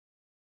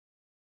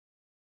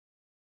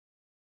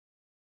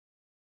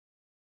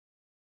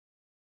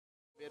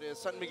It is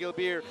San Miguel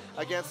Beer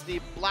against the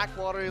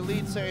Blackwater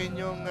Elite sa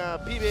inyong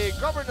PBA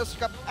Governors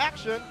Cup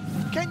action.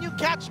 Can you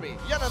catch me?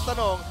 Yan ang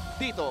tanong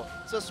dito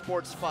sa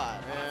Sports 5.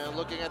 And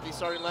looking at the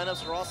starting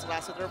lineups, Ross,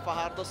 Lassiter,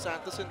 Fajardo,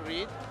 Santos, and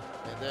Reed.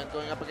 And then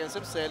going up against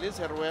him,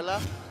 Celis, Heruela,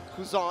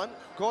 Cuzon,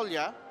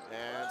 Golia,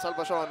 and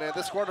Salvacion. And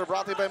this quarter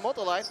brought to you by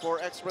Motolite. For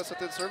express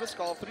attended service,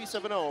 call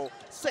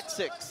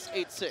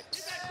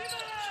 370-6686.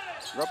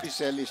 Robbie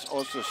Celis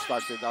also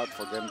started out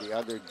for them the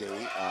other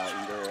day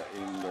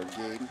in their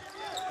game.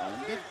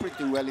 Did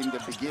pretty well in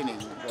the beginning,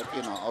 but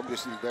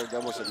obviously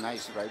there was a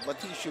nice ride, but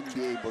he should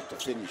be able to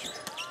finish.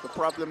 The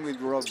problem with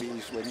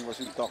Robbie is when he was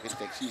in Talking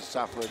Tex, he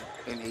suffered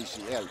an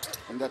ACL,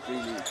 and that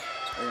really,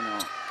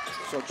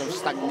 sort of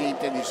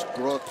stagnated his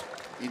growth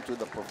into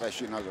the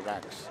professional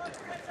ranks.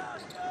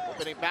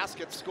 Opening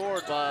basket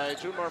scored by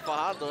Junmar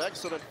Fajardo.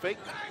 Excellent fake,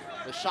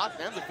 the shot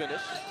and the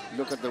finish.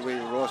 Look at the way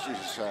Ross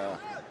is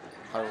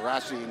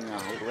harassing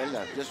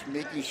Heruela, just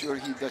making sure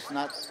he does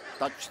not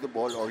touch the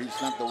ball or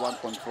he's not the one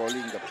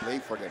controlling the play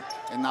for them.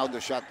 And now the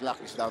shot clock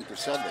is down to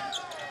 7.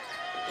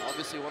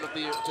 Obviously one of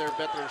their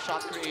better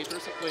shot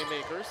creators and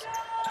playmakers.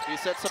 He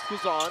sets up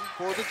Cuzon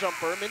for the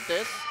jumper.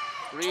 Mintes.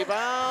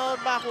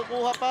 Rebound.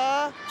 Makukuha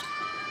pa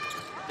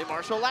ni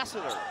Marshall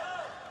Lassiter.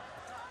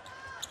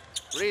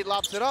 Reed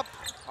lobs it up.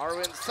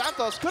 Arwin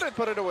Santos couldn't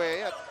put it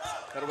away. At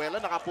Heruela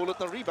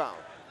nakapulot ng rebound.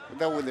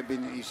 That would have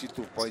been easy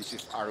 2 points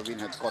if Arwin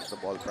had caught the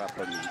ball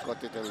properly. He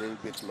caught it a little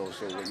bit low,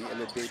 so when he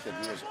elevated,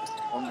 he was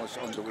almost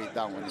on the way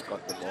down when he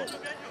caught the ball.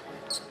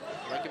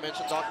 Like you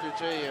mentioned, Dr.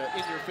 J,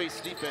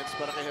 in-your-face defense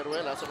para kay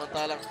Heruela.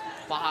 Samantalang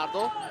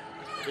Fajardo,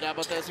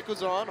 binabantay si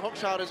Cuzon. Hook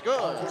shot is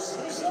good.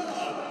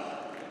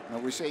 Now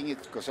we're saying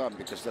it Cuzon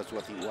because that's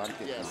what he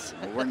wanted. Yes.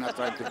 We're not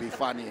trying to be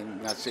funny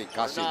and not say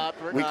Kasim.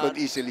 We're not.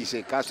 Could easily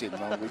say Kasim,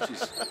 which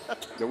is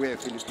the way a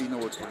Filipino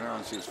would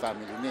pronounce his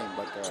family name,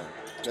 but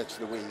that's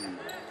the way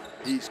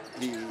he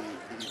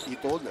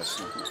told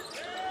us.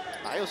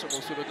 Tayo,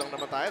 sumusunod lang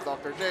naman tayo,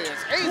 Dr. J.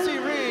 As AC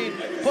Reed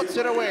puts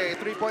it away.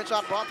 3-point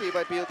shot brought to you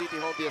by PLDT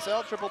Home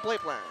DSL Triple Play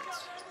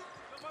Plans.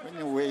 In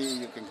a way,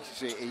 you can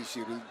say AC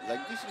Reed,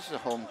 like this is a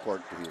home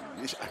court to him.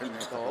 This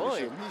Araneta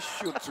Coliseum. He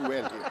shoots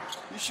well here.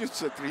 He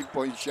shoots a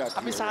 3-point shot.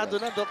 Kabisado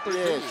na, Dr.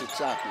 J. Yes,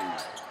 exactly.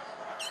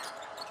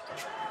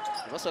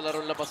 Diba sa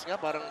larong labas nga,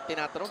 parang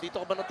tinatanong, dito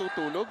ka ba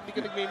natutulog? Hindi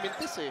ka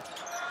nagmimintis eh.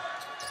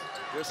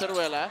 Here's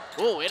Heruela.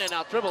 Oh, in and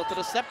out dribble to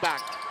the step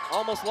back.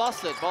 Almost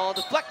lost it. Ball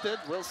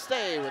deflected. Will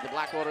stay with the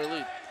Blackwater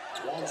Elite.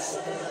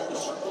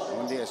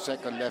 Only a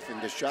second left in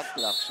the shot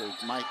clock, so it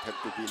might have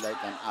to be like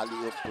an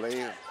alley-oop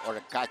play or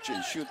a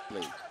catch-and-shoot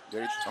play.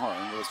 And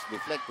it was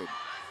deflected.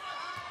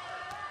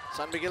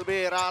 San Miguel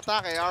Beer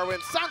atake.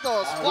 Arwin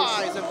Santos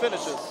flies and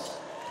finishes.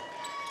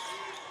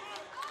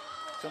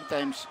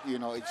 Sometimes,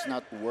 it's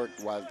not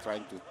worthwhile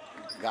trying to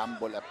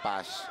gamble a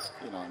pass,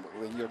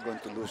 when you're going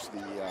to lose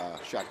the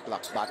shot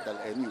clock battle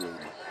anyway.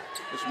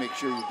 Just make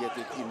sure you get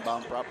it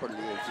inbound properly.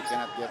 If you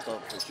cannot get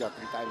off the shot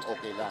in time,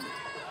 okay lang.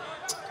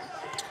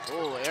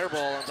 Oh, air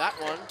ball on that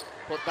one.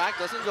 Put back,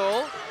 doesn't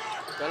go.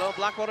 Dalawang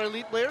Blackwater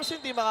Elite players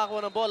hindi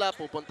makakuha ng bola.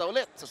 Pupunta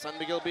ulit sa San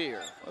Miguel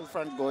Beer. Well,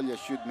 Frank Golia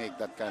should make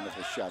that kind of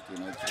a shot.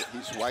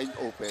 He's wide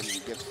open. He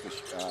gets the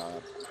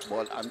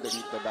ball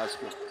underneath the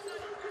basket.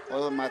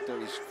 All that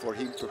matters is for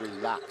him to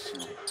relax.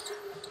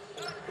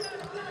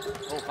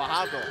 Oh,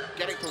 Fajardo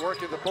getting to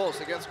work in the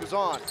post against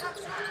Cuzon.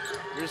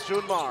 Here's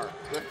Junmar.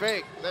 The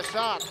fake, the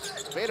shot.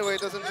 Fadeaway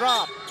doesn't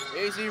drop.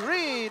 AZ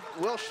Reed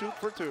will shoot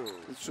for 2.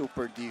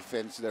 Super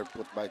defense there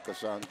put by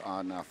Cuzon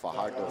on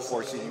Fajardo,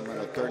 forcing him on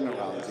a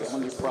turnaround. The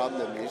only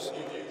problem is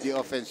the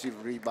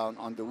offensive rebound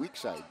on the weak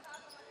side.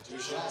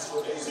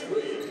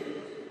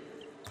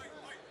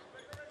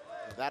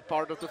 That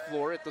part of the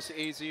floor, it was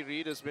AZ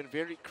Reed, has been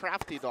very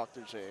crafty,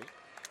 Dr. J.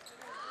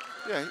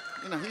 Yeah,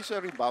 he's a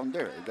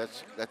rebounder.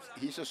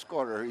 He's a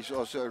scorer. He's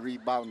also a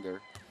rebounder.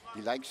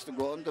 He likes to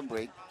go on the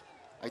break.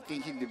 I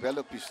think he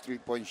developed his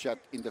 3-point shot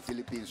in the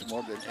Philippines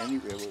more than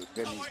anywhere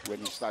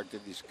when he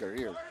started his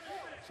career.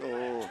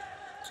 So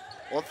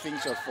all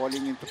things are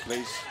falling into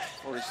place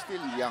for a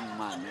still young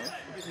man.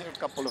 He's been here a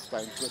couple of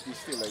times, but he's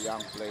still a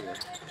young player.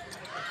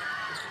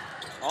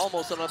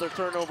 Almost another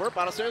turnover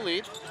para sa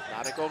Elite.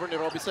 Narik over ni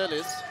Robbie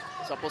Celis.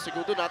 10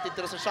 segundo natin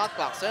tira sa shot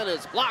clock.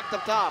 Celis blocked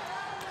up top.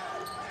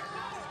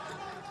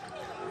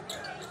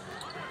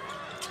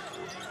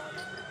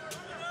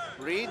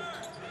 Reed.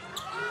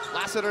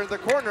 Lassiter in the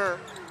corner.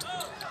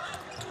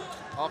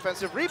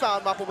 Offensive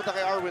rebound. Mapupunta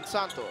kay Arwin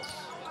Santos.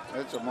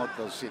 That's a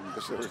mortal sin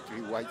because there were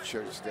 3 white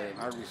shirts there, and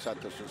Arwin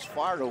Santos was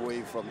far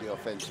away from the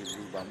offensive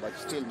rebound, but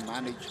still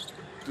managed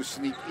to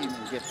sneak in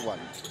and get one.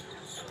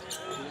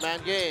 Two-man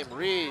game.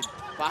 Reed.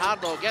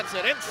 Fajardo gets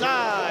it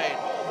inside.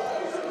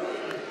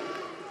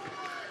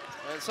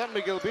 And San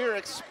Miguel Beer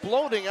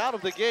exploding out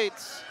of the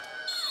gates.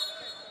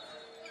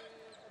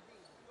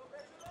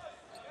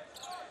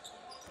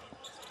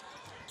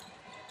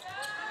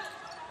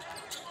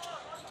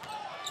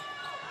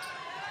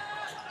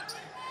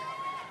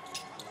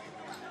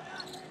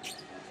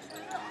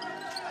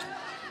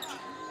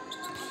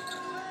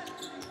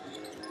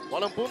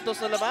 Walang puntos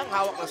na lamang,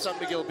 hawak ng San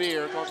Miguel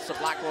Beer kontra sa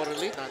Blackwater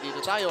Elite.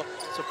 Nandito tayo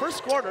sa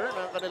first quarter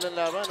ng kanilang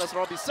laban as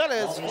Robbie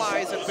Celes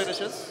flies and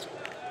finishes.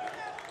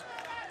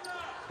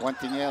 One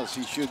thing else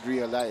he should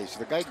realize,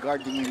 the guy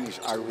guarding him is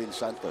Arwin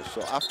Santos.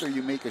 So after you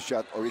make a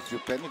shot or if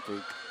you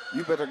penetrate,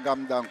 you better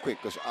come down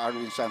quick because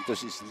Arwin Santos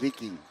is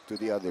leaking to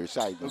the other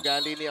side. No?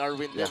 Ugali ni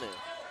Arwin din eh.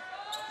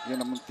 Yan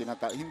naman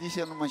hindi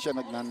siya naman siya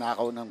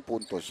nagnanakaw ng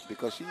puntos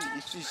because he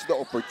sees the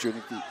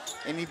opportunity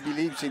and he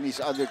believes in his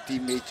other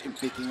teammates in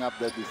picking up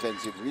the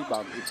defensive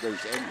rebound if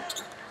there's any.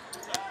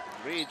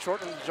 Reed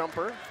shortened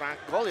jumper. Frank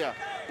Golia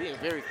being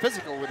very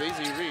physical with AZ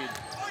Reed.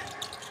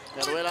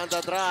 Heruela on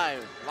the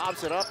drive.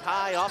 Lobs it up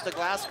high off the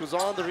glass.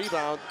 Cuzon the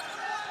rebound.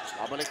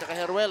 Babalik na kay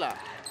Heruela.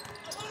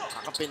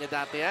 Kakapin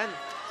niya dati yan.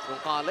 From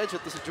college,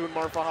 ito si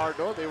Junmar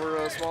Fajardo. They were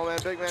a small man,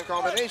 big man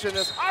combination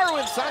as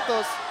Arwin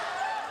Santos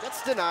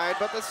gets denied,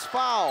 but it's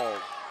foul.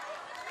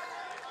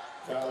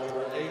 Foul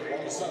number 8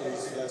 on the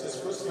Suns. That's his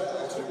first foul.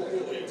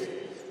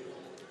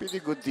 Pretty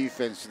good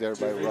defense there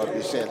by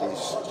Robbie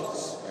Celis.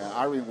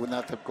 Arwin would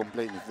not have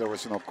complained if there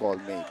was no call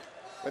made.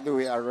 By the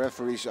way, our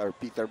referees are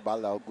Peter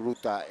Balao,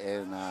 Gruta,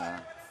 and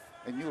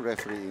a new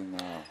referee in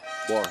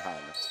Borja.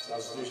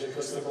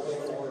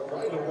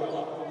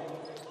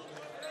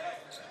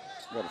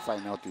 Gotta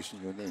find out his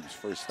new names.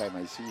 First time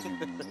I see him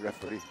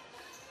referee.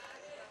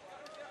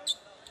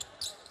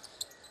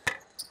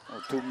 Oh,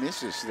 2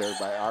 misses there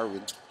by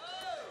Arwin.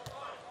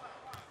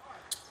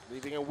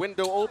 Leaving a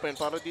window open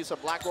para di sa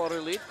Blackwater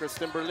Elite. Chris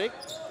Timberlake.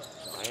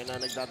 Ayan na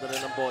nagdadala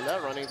ng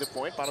bola. Running the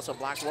point para sa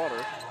Blackwater.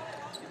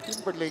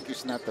 Timberlake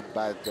is not a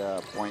bad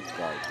point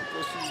guard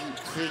because he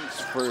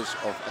thinks first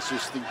of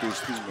assisting to his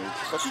teammates,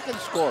 but he can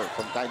score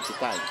from time to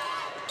time.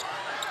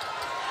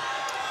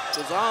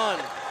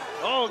 Cuzon.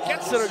 Oh,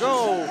 gets it to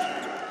go.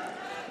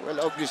 Well,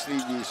 obviously,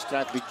 the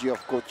strategy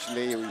of Coach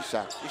Leo is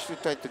to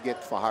try to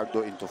get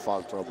Fajardo into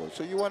foul trouble.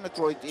 So you want to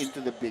throw it into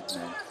the big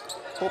man,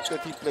 hope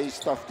that he plays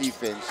tough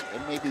defense,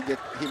 and maybe get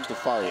him to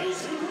foul. And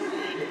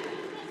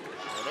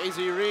AZ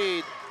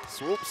Reed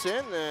swoops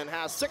in and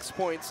has 6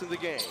 points in the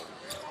game.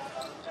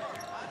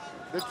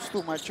 That's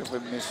too much of a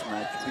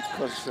mismatch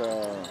because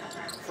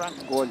Frank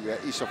Golia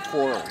is a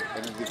 4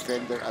 and a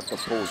defender at the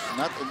post,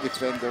 not a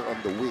defender on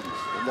the wings.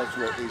 And that's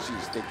where AC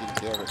is taking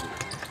care of it.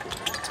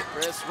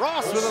 Chris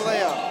Ross with a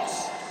layup.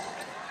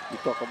 You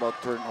talk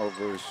about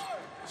turnovers,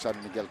 San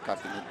Miguel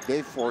cutting it.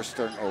 They force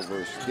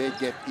turnovers. They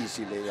get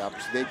easy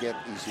layups. They get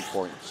easy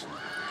points.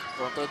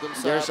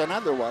 There's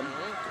another one.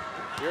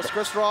 Here's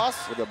Chris Ross.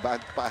 With a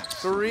bad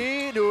pass.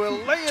 Reed who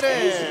will lay it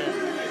in.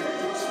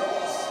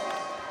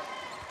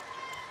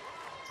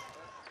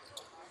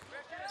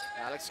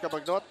 Alex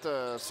Cabagnot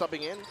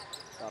subbing in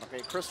para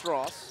kay Chris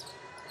Ross.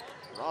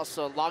 Ross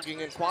logging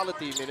in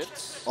quality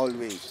minutes.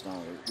 Always now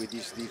with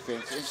his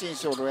defense. And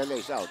since Heruela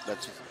is out,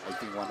 that's I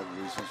think one of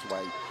the reasons why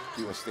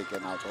he was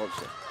taken out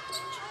also.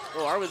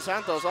 Oh, Arwin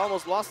Santos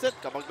almost lost it.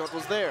 Cabagnot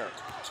was there.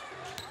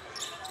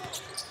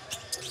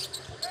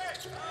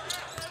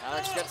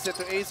 Alex gets it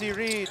to AZ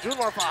Reed.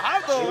 Junmar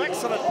Fajardo,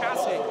 excellent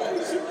passing.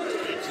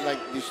 It's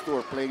like these two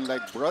are playing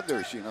like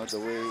brothers, you know, the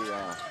way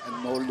a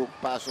no-look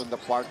pass on the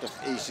part of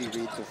AC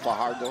Reed to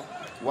Fajardo.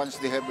 Once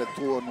they have a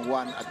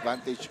 2-on-1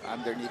 advantage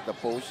underneath the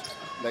post,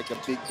 like a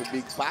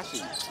big-to-big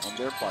passing on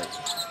their part.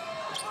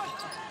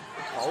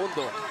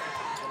 Paundo,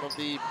 one of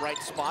the bright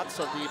spots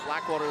of the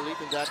Blackwater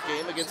Elite in that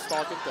game against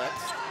Talking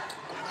Tex.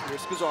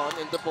 Here's Cuzon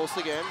in the post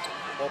again.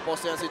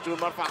 Post yan si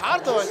Junmar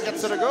Fajardo and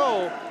gets it to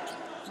go.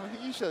 Well,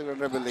 he's a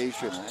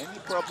revelation, and he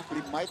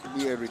probably might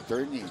be a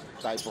returning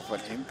type of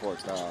an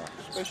import,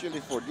 especially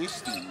for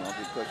this team,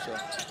 because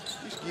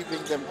he's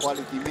giving them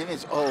quality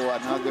minutes. Oh,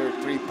 another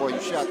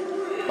 3-point shot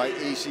by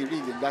AC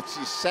Reed, and that's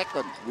his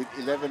second with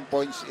 11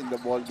 points in the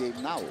ball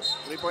game now.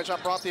 3-point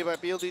shot brought to you by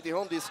PLDT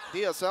Home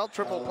DSL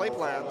triple play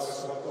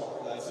plans.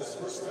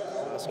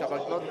 As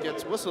Cabagnot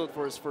gets whistled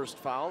for his first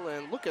foul,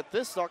 and look at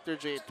this, Dr.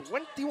 J,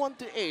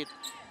 21-8.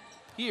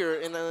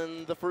 Here in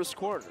the first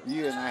quarter.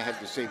 You and I had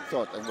the same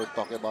thought, and we're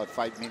talking about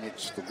 5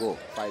 minutes to go,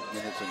 5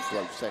 minutes and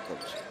 12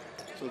 seconds.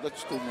 So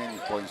that's too many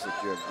points that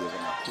you have given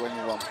up.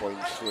 21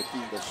 points to a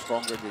team that's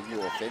stronger than you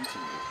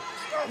offensively.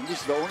 And this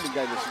is the only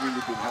guy that's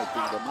really been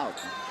helping them out.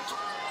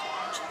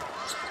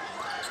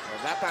 Well,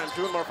 that time,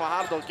 Junmar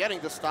Fajardo getting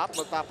the stop.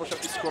 Matapos siya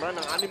iskoran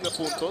ng 6 na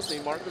puntos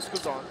ni Marcus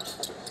Cuzon.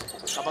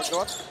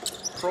 Cabagnot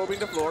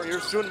probing the floor.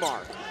 Here's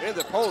Junmar in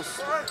the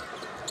post.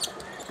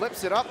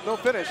 Flips it up, no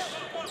finish.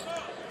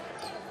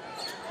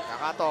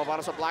 Kakato para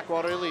sa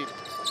Blackwater Elite.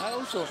 I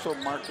also saw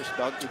Marcus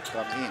Doncic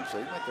come in,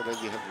 so he might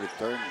already have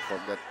returned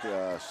from that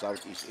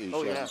Southeast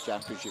Asian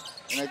Championship.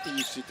 And I think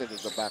he's seated at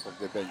the back of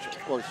the bench.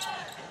 Of course,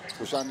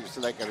 Busan is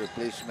like a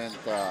replacement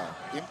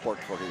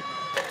import for him.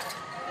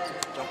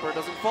 Jumper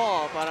doesn't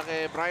fall para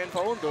kay Brian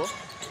Paundo.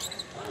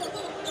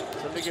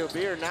 So Miguel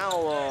Beer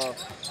now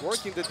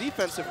working the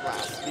defensive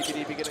glass.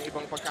 Bibigyan ng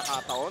ibang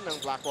pagkakataon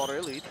ng Blackwater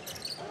Elite.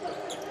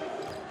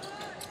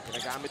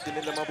 Ginagamit din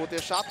nila mabuti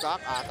ang shot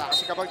clock. Ataka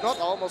si Cabagnot,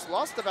 almost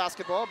lost the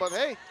basketball, but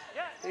hey,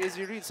 AZ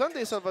Reed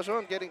Sunday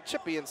Salvacion getting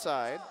chippy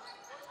inside.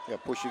 Yeah,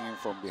 pushing him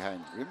from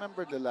behind.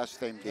 Remember the last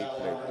time they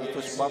played? It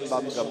was Bam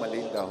Bam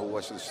Gamalinda who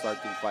was the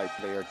starting 5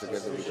 player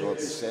together with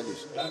Robbie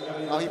Celis.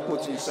 Now he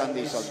puts in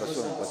Sunday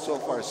Salvason, but so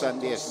far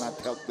Sunday has not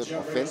helped them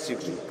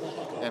offensively.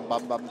 And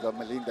Bam Bam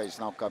Gamalinda is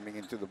now coming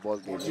into the ball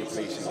game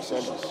replacing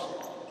Celis.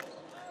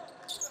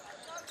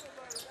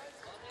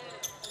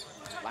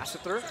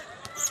 Lassiter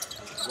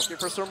looking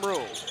for some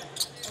room.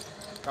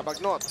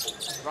 Cabagnot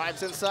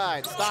drives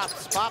inside,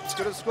 stops, pops,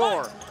 gonna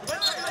score.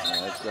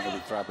 Yeah, it's going to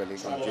be traveling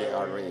on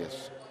J.R.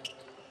 Reyes.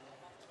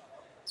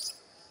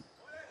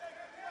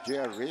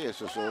 J.R. Reyes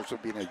has also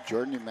been a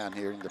journeyman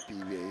here in the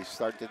PBA. He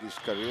started his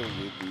career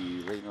with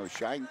the Rain or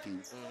Shine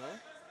team.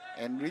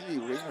 And really,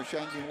 Rain or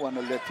Shine didn't want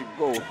to let him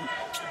go.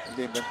 And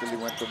they eventually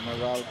went to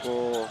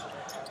Meralco,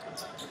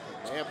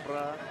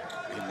 Ginebra,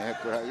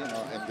 you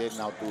know, and then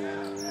now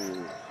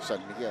to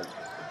San Miguel.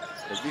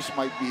 But this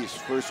might be his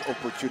first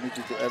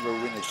opportunity to ever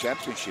win a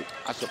championship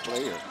as a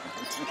player.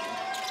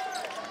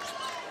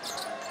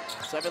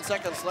 7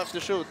 seconds left to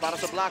shoot para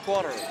sa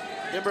Blackwater.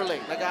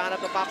 Timberlake,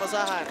 naghahanap ng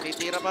papasahan.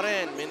 Titira pa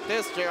rin.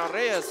 Mintis, J.R.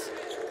 Reyes.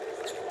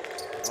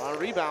 On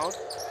rebound.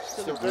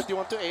 Still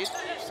 31-8.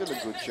 Still a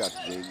good shot,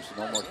 James.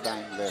 No more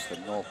time left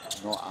and no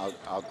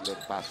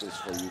outlet passes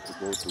for you to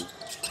go to.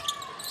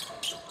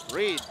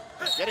 Reed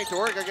getting to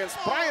work against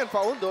Brian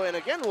Paundo, and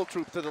again will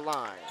troop to the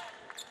line.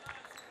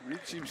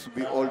 Reed seems to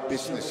be all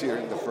business here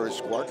in the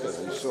first quarter.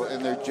 He's so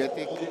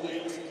energetic,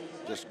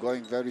 just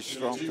going very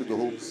strong to the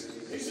hoop,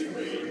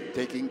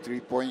 taking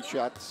 3-point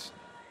shots.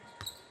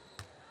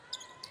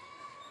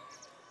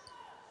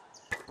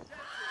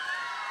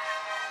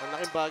 Ang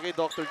laking bagay,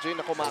 Dr. J,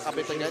 na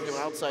kumakabit agad yung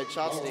outside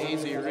shots ni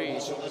AZ Reed.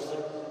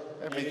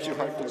 It makes you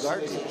hard to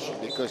guard him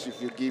because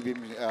if you give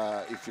him,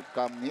 if you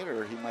come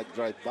nearer, he might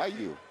drive by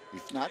you.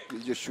 If not,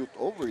 he'll just shoot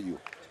over you.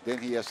 Then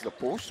he has the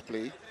post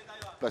play,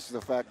 plus the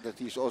fact that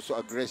he's also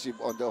aggressive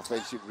on the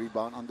offensive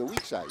rebound on the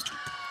weak side.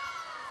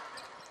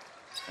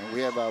 And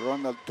we have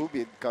Ronald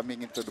Tubid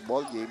coming into the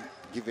ball game,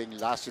 giving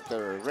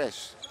Lassiter a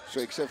rest. So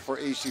except for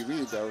AC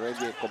Reed,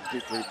 already a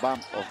complete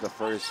revamp of the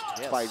first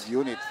 5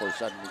 unit for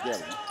San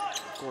Miguel.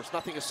 Of course,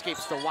 nothing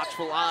escapes the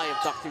watchful eye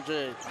of Dr.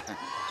 J.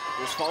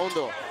 Here's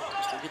Paundo.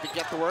 Looking to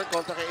get to work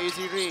kontra kay AZ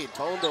Reed.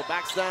 Paundo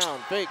backs down,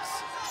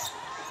 fakes.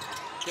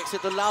 Kicks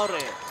it to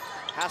Laure.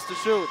 Has to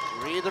shoot.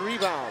 Reed the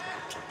rebound.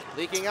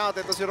 Leaking out,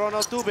 ito si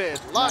Ronald Tubid.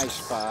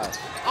 Nice pass.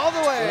 All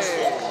the way.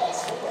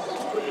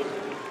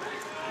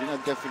 You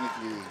know,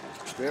 definitely,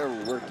 they're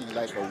working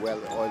like a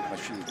well-oiled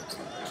machine.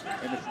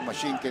 And if a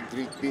machine can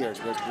drink beer,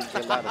 they'll drink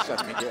a lot of San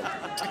Miguel.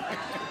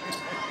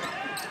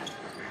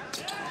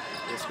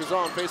 Here's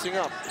Cuzon facing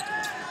up.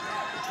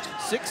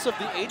 6 of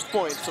the 8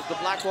 points of the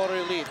Blackwater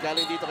Elite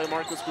galing dito kay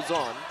Marcus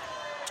Cuzon.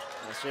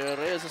 As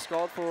Reyes is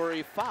called for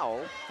a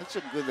foul. That's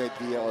a good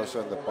idea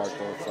also on the part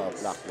of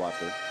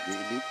Blackwater, the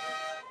Elite.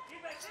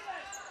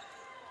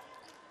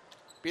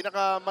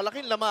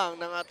 Pinakamalaking lamang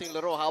ng ating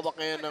laro. Hawak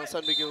ngayon ng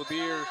San Miguel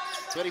Beer.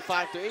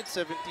 25-8,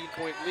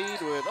 17-point lead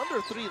with under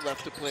 3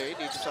 left to play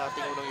dito sa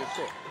ating unang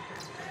yugto.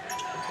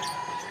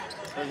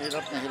 So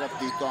hirap na hirap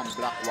dito ang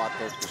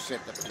Blackwater to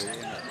set a play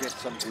and get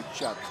some good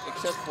shots.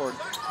 Except for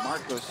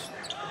Marcus,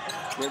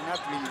 they're not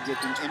really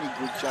getting any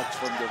good shots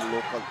from their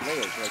local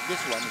players. Like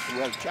this one is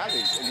well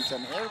challenged and it's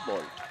an air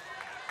ball.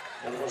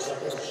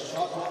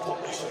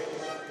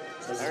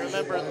 I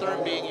remember a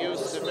term being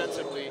used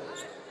defensively,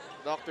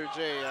 Dr.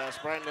 J, as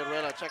Brian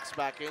Neruela checks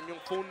back in, yung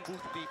phone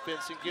booth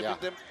defense, yung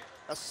giving them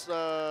as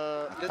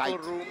little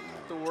room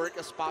to work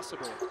as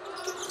possible.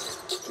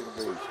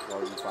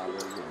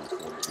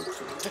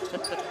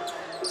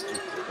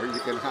 Or you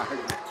can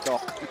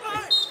talk.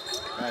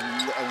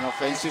 And an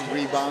offensive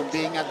rebound,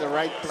 being at the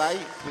right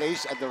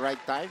place at the right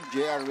time.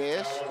 J.R.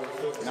 Reyes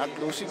not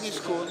losing his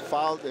cool,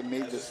 fouled and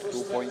made the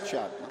 2-point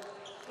shot.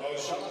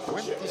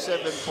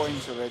 27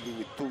 points already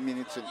with 2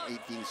 minutes and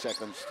 18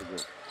 seconds to go.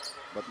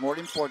 But more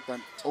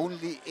important,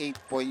 only 8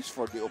 points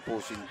for the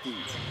opposing team.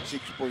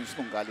 6 points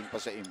nung galing pa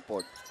sa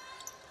import.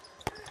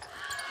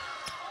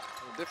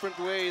 Different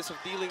ways of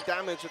dealing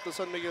damage at the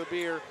San Miguel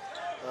Beer.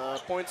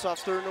 Points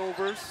off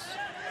turnovers,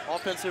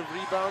 offensive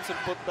rebounds and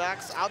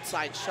putbacks,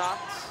 outside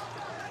shots.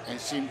 And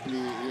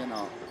simply, you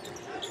know,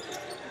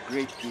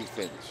 great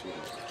defense. You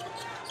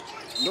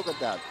know. Look at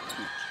that.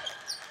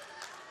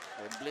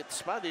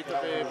 Blitz pa dito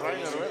kay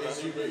Brian Neruela.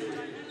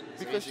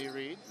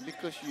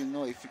 Because you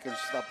know if you can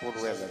stop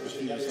Oruela, the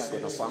team is not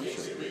going to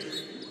function.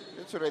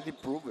 It's already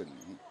proven.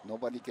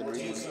 Nobody can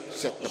really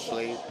set the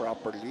play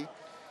properly.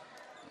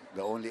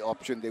 The only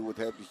option they would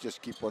have is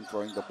just keep on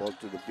throwing the ball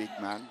to the big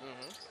man.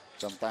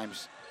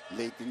 Sometimes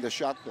late in the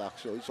shot clock,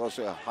 so it's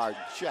also a hard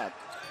shot.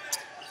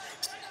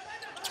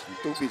 And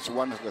Tubid's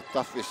one of the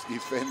toughest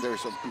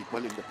defenders of people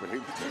in the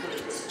perimeter.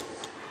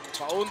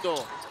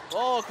 Paundo.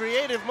 Oh,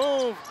 creative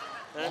move.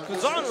 And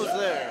Cuzon was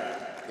there.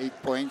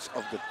 8 points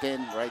of the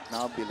 10 right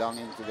now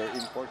belonging to their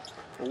import.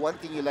 But one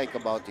thing you like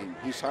about him,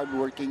 he's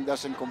hardworking,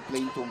 doesn't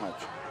complain too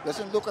much.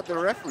 Doesn't look at the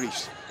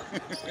referees.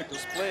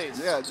 Just plays.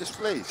 Yeah, just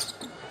plays.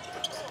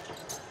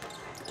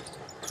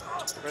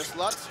 Chris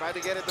Lutz trying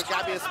to get it to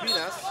Gabby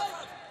Espinas.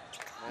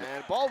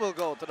 And ball will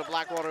go to the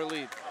Blackwater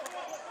lead.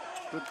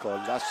 Good call.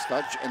 Last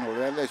touch, and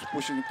Orella is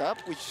pushing it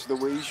up, which is the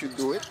way he should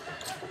do it.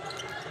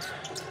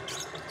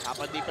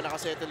 Kapag di pa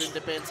nakasettle yung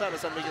depensa na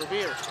San Miguel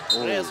Beer.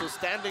 Oh. Reyes was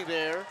standing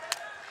there.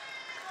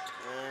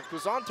 And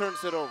Cuzon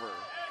turns it over.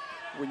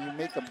 When you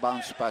make a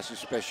bounce pass,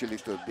 especially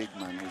to a big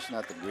man who's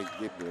not a great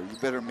dribbler, you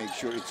better make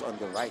sure it's on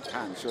the right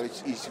hand so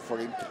it's easy for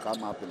him to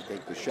come up and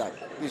take the shot.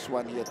 This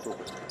one, he had to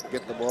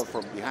get the ball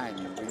from behind.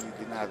 He really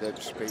did not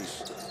have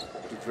space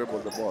to dribble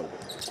the ball.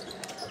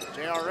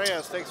 J.R.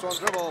 Reyes takes one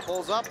dribble,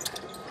 pulls up,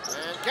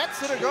 and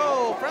gets it to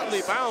go.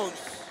 Friendly bounce.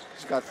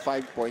 He's got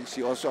 5 points.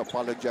 He also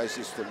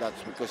apologizes to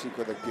Lutz because he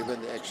could have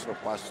given the extra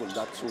pass to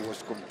Lutz, who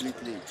was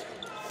completely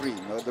free.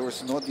 No, there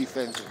was no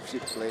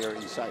defensive player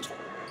inside.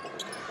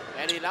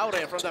 Eddie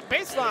Laure from the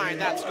baseline,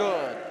 that's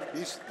good.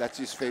 That's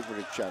his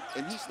favorite shot.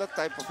 And he's that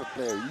type of a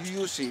player.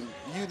 You use him,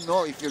 you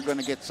know if you're going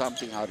to get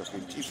something out of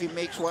him. If he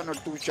makes 1 or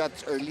 2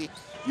 shots early,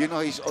 you know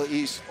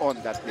he's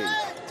on that day.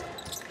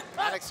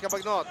 Alex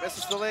Cabagnot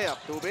misses the layup.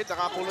 Tubit,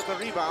 nakapulot ng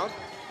rebound.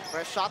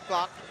 Fresh shot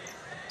clock.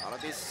 Out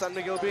of this San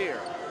Miguel Beer.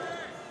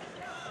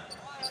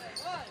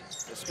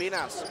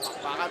 Espinas,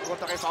 bakbakan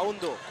kontra kay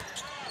Paundo.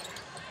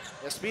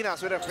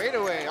 Espinas with a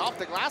fadeaway. Off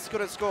the glass,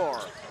 couldn't score.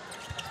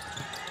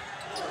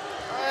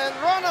 And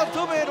Ronald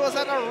Tubid was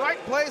at the right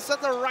place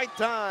at the right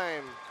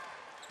time.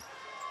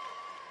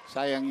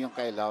 Sayang yung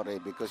kay Laure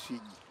because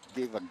he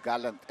gave a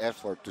gallant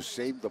effort to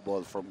save the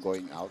ball from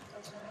going out.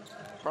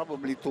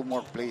 Probably 2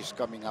 more plays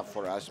coming up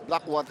for us.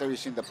 Blackwater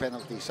is in the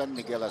penalty. San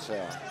Miguel has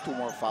 2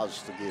 more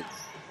fouls to give.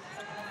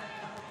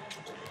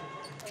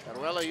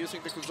 Caruella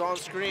using the Cuzon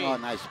screen. Oh,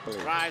 nice play.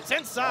 Drives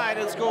inside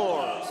and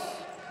scores.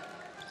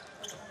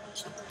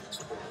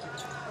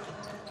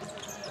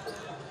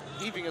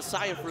 Heaving a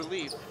sigh of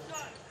relief.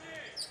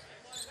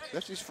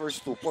 That's his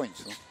first 2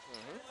 points. No?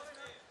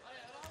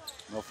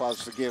 No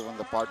fouls to give on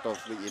the part of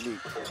the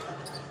elite.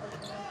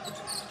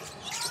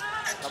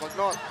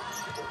 Cabagnot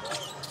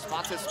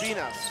spots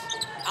Espinas.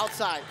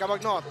 Outside,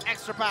 Cabagnot,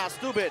 extra pass,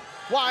 Tubid,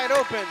 wide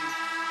open.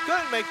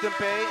 Couldn't make them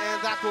pay,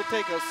 and that will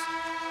take us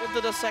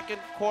into the second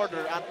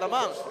quarter at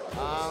Lamang.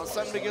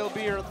 San Miguel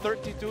Beer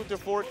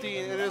 32-14.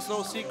 It is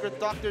no secret,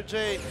 Dr.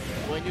 J,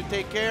 when you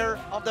take care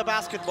of the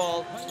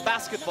basketball,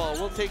 basketball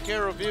will take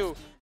care of you.